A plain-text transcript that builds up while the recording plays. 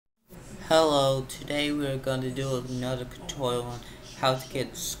Hello, today we're going to do another tutorial on how to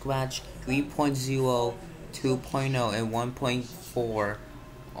get Scratch 3.0, 2.0, and 1.4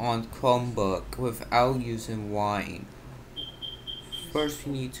 on Chromebook without using Wine. First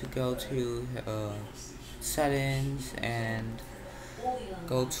we need to go to settings and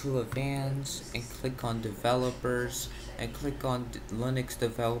go to advanced and click on developers and click on Linux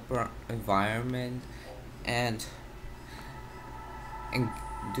developer environment and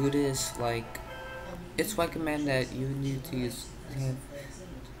do this. Like, it's recommended that you need to use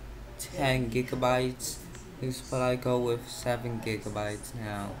 10 gigabytes, but I go with 7 gigabytes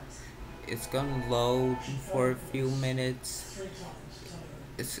now. It's gonna load for a few minutes.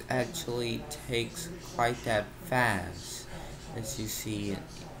 It actually takes quite that fast, as you see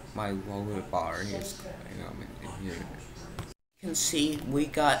my lower bar here. You can see we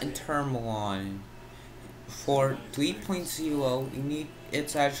got in terminal on. For 3.0,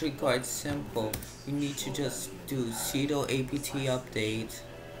 it's actually quite simple. You need to just do sudo apt update,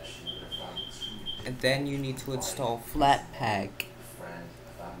 and then you need to install Flatpak.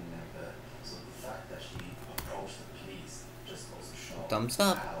 Thumbs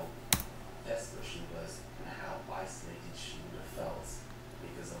up.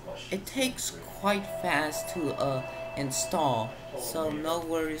 It takes quite fast to install, so no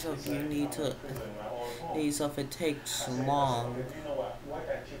worries if you need to if it takes long. Why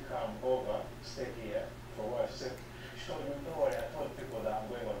can't you come over, stay here for what I said? She told me, don't worry, I told people that I'm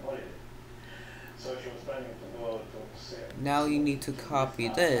going on holiday. So she was planning to go to say. Now you need to copy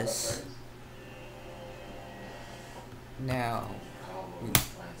this. Now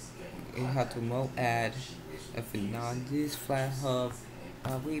you have to add if not this flat hub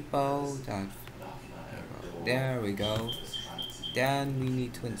repo. There we go. Then we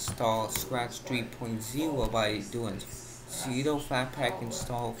need to install Scratch 3.0 by doing sudo flatpak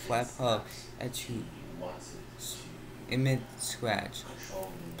install flathub at you emit Scratch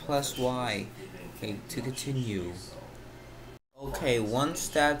plus Y to continue. Okay, once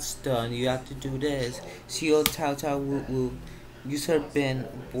that's done, you have to do this sudo tau woo user bin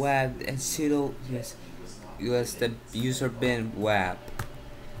web and sudo us the user bin web,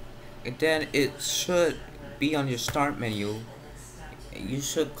 and then it should be on your start menu. You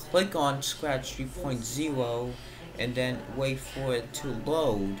should click on Scratch 3.0 and then wait for it to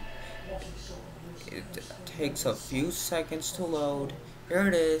load. It takes a few seconds to load. Here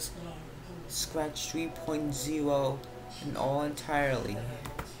it is, Scratch 3.0 and all entirely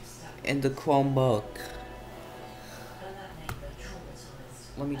in the Chromebook.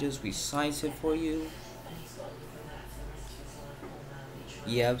 Let me just resize it for you.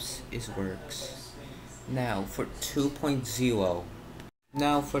 Yes, it works. Now for 2.0.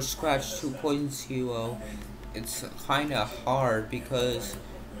 Now for Scratch 2.0, it's kinda hard because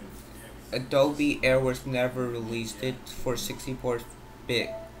Adobe Airworks never released it for 64-bit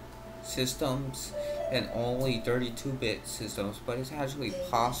systems and only 32-bit systems, but it's actually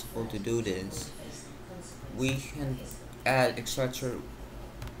possible to do this. We can add extractor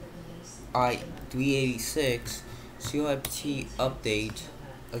i386 COFT update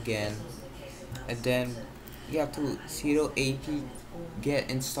again, and then you have to sudo apt get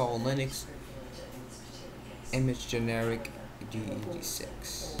install Linux image generic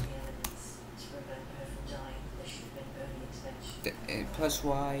d86 plus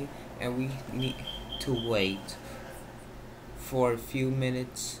Y, and we need to wait for a few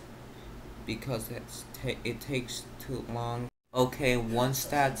minutes because it takes too long. Okay, once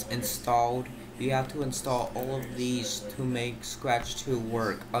that's installed, you have to install all of these to make Scratch 2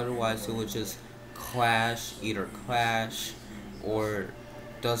 work, otherwise it will just either crash or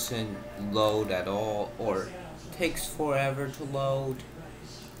doesn't load at all, or takes forever to load.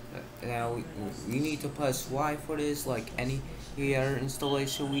 Now we need to press Y for this, like any other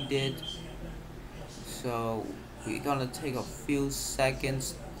installation we did. So we're gonna take a few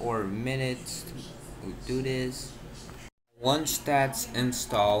seconds or minutes to do this. Once that's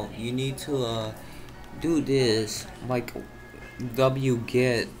installed, you need to do this, like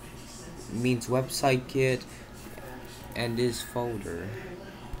wget means website git, and this folder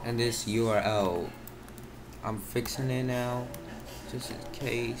and this URL. I'm fixing it now just in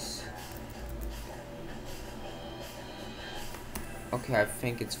case. Okay, I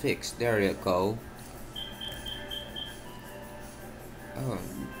think it's fixed. There you go.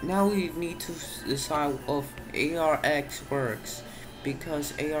 Now we need to decide if ARX works,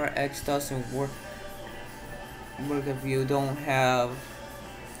 because ARX doesn't work if you don't have.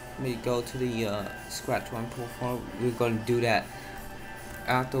 Let me go to the Scratch 1.4. We're going to do that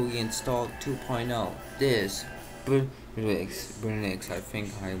after we install 2.0. This Brunix, I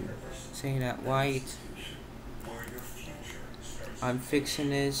think I'm saying that right. I'm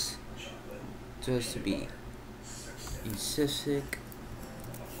fixing this just to be specific.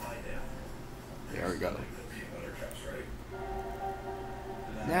 There we go.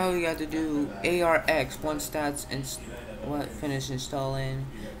 Now we got to do ARX once that's finished installing.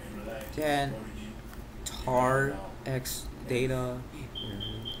 Then tar x data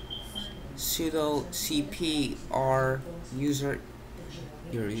sudo cpr user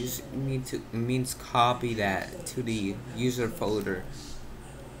your user need to means copy that to the user folder.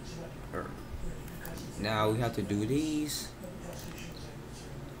 Now we have to do these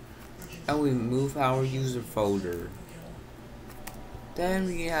and we move our user folder. Then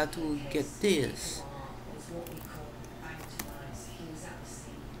we have to get this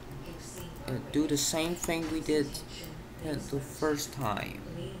and do the same thing we did the first time.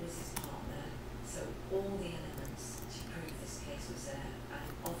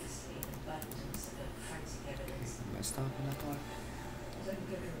 Messed up in that part.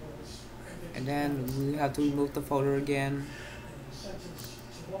 And then we have to remove the folder again.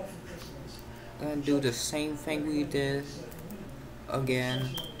 Then do the same thing we did again.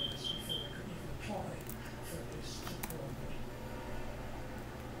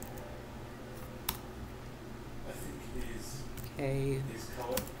 Okay,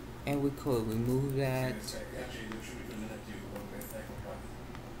 and we could remove that.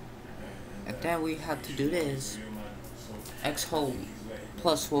 And then we have to do this xhole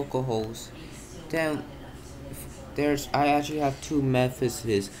plus localhost. Then I actually have two methods to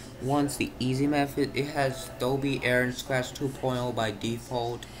this. One's the easy method. It has Adobe Air and Scratch 2.0 by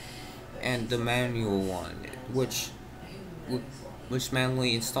default, and the manual one, which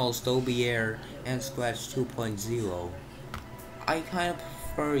manually installs Adobe Air and Scratch 2.0. I kind of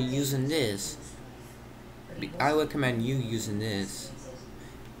prefer using this. I recommend you using this.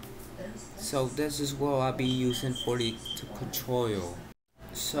 So this is what I'll be using for the tutorial.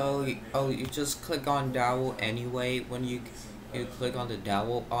 So you just click on download anyway when you click on the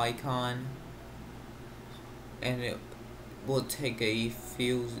download icon, and it will take a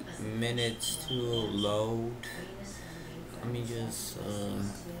few minutes to load. Let me just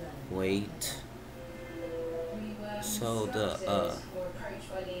wait. So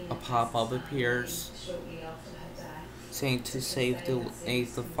a pop-up appears saying to save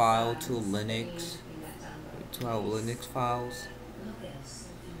the file to Linux, to our Linux files.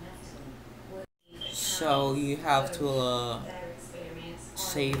 So you have to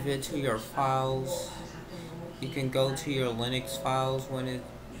save it to your files. You can go to your Linux files when it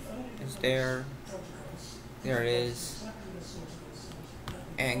is there. There it is.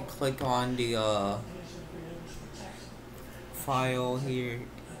 And click on the file here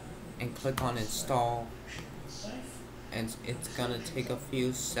and click on install. And it's gonna take a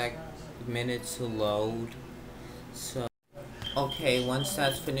few minutes to load. So okay, once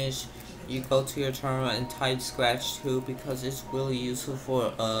that's finished, you go to your terminal and type Scratch 2 because it's really useful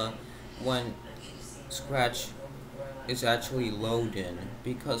for when Scratch is actually loading,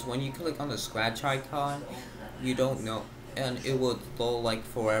 because when you click on the Scratch icon, you don't know, and it will load like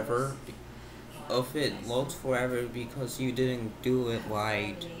forever. If it loads forever because you didn't do it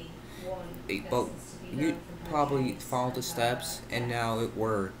right, but you probably follow the steps and now it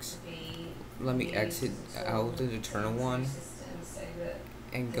works. Let me exit out of the Eternal one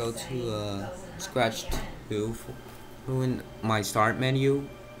and go to Scratch 2 in my start menu,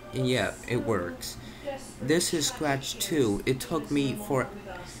 and yeah, it works. This is Scratch 2. It took me for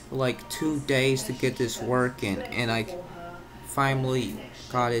like 2 days to get this working, and I finally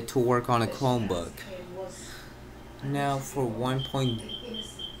got it to work on a Chromebook. Now for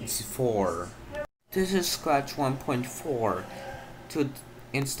 1.4. This is Scratch 1.4. To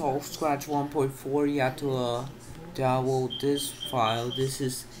install Scratch 1.4, you have to download this file. This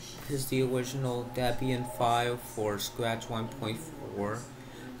is the original Debian file for Scratch 1.4.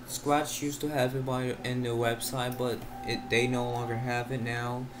 Scratch used to have it in the website, but they no longer have it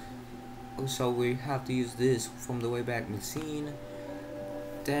now. So we have to use this from the Wayback Machine.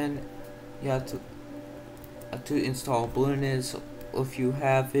 Then you have to install Blueness. If you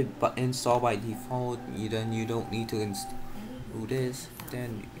have it installed by default, then you don't need to do this.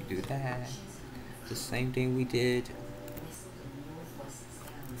 Then you do that. The same thing we did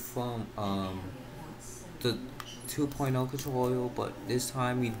from the 2.0 tutorial, but this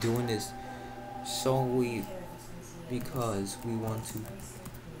time we doing this solely because we want to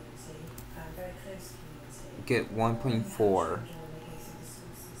get 1.4.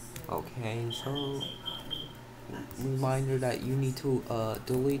 Okay, so reminder that you need to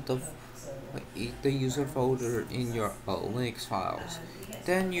delete the user folder in your Linux files.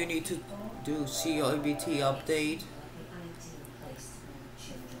 Then you need to do CLBT update.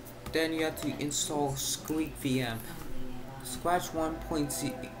 Then you have to install Squeak VM. Scratch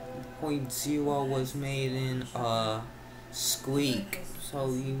 1.0 was made in Squeak,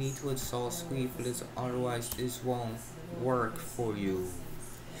 so you need to install Squeak for this, otherwise this won't work for you.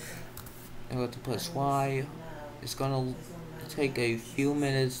 You have to press Y. It's gonna take a few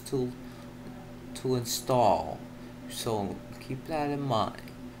minutes to install, so keep that in mind.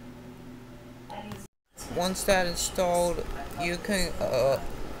 Once that installed, you can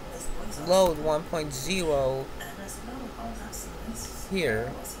load 1.0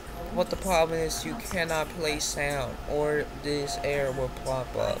 here, but the problem is you cannot play sound or this error will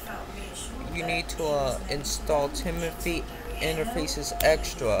pop up. You need to install Timothy interfaces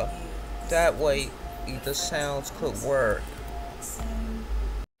extra, that way the sounds could work.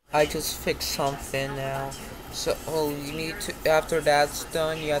 I just fixed something now, so you need to, after that's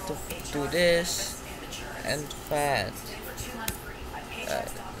done, you have to do this and that.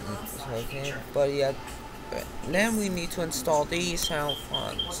 Okay, but yeah, then we need to install these sound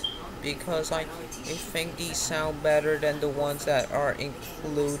fonts, because I think these sound better than the ones that are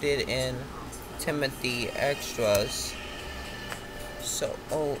included in Timothy extras. So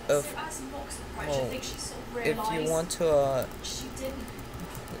if you want to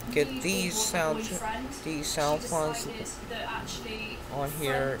get these sound fonts on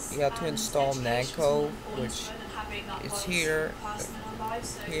here, you have to install Nanco, which is here, like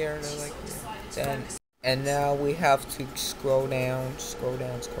here. Then, and now we have to scroll down,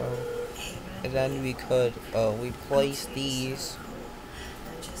 and then we could replace these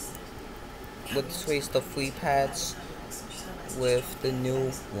replace the free pads with the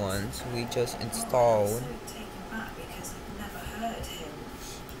new ones we just installed.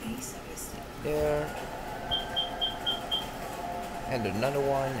 There, and another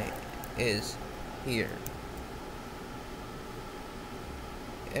one is here,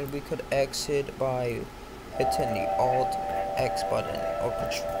 and we could exit by hitting the Alt X button or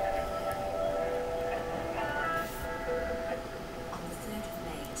Control.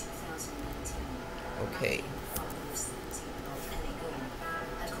 Okay.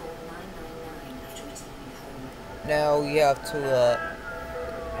 Now you have to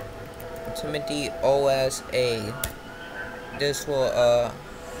Timothy OSA. This will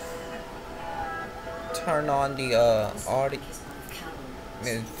turn on the audio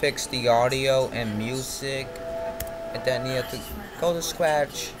and fix the audio and music, and then you have to go to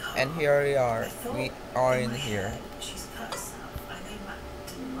Scratch, and here we are. We are in here.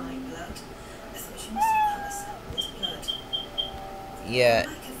 Yeah,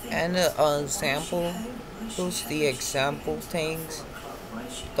 and the sample, those the example things,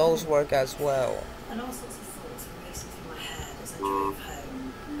 those work as well. And all sorts of thoughts were racing through my head as I drove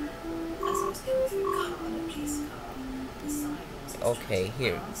home. As I was coming through a car, a police car, the sirens. Okay,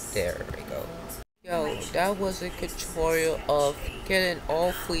 there we go. Yo, that was a tutorial of getting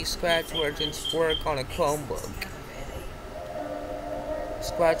all free Scratch versions work on a Chromebook.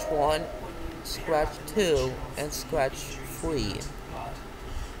 Scratch 1, Scratch 2, and Scratch 3.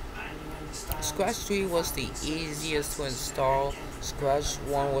 Scratch 3 was the easiest to install. Scratch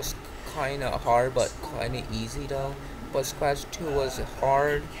 1 was kinda hard, but kinda easy though. But Scratch 2 was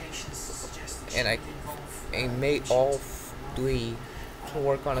hard, and I made all 3 to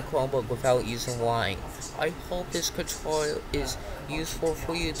work on a Chromebook without using Wine. I hope this tutorial is useful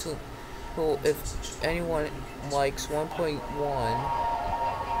for you to, if anyone likes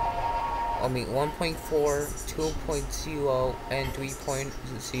 1.4, 2.0, and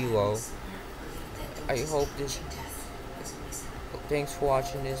 3.0. I hope this. Thanks for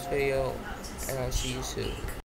watching this video, and I'll see you soon.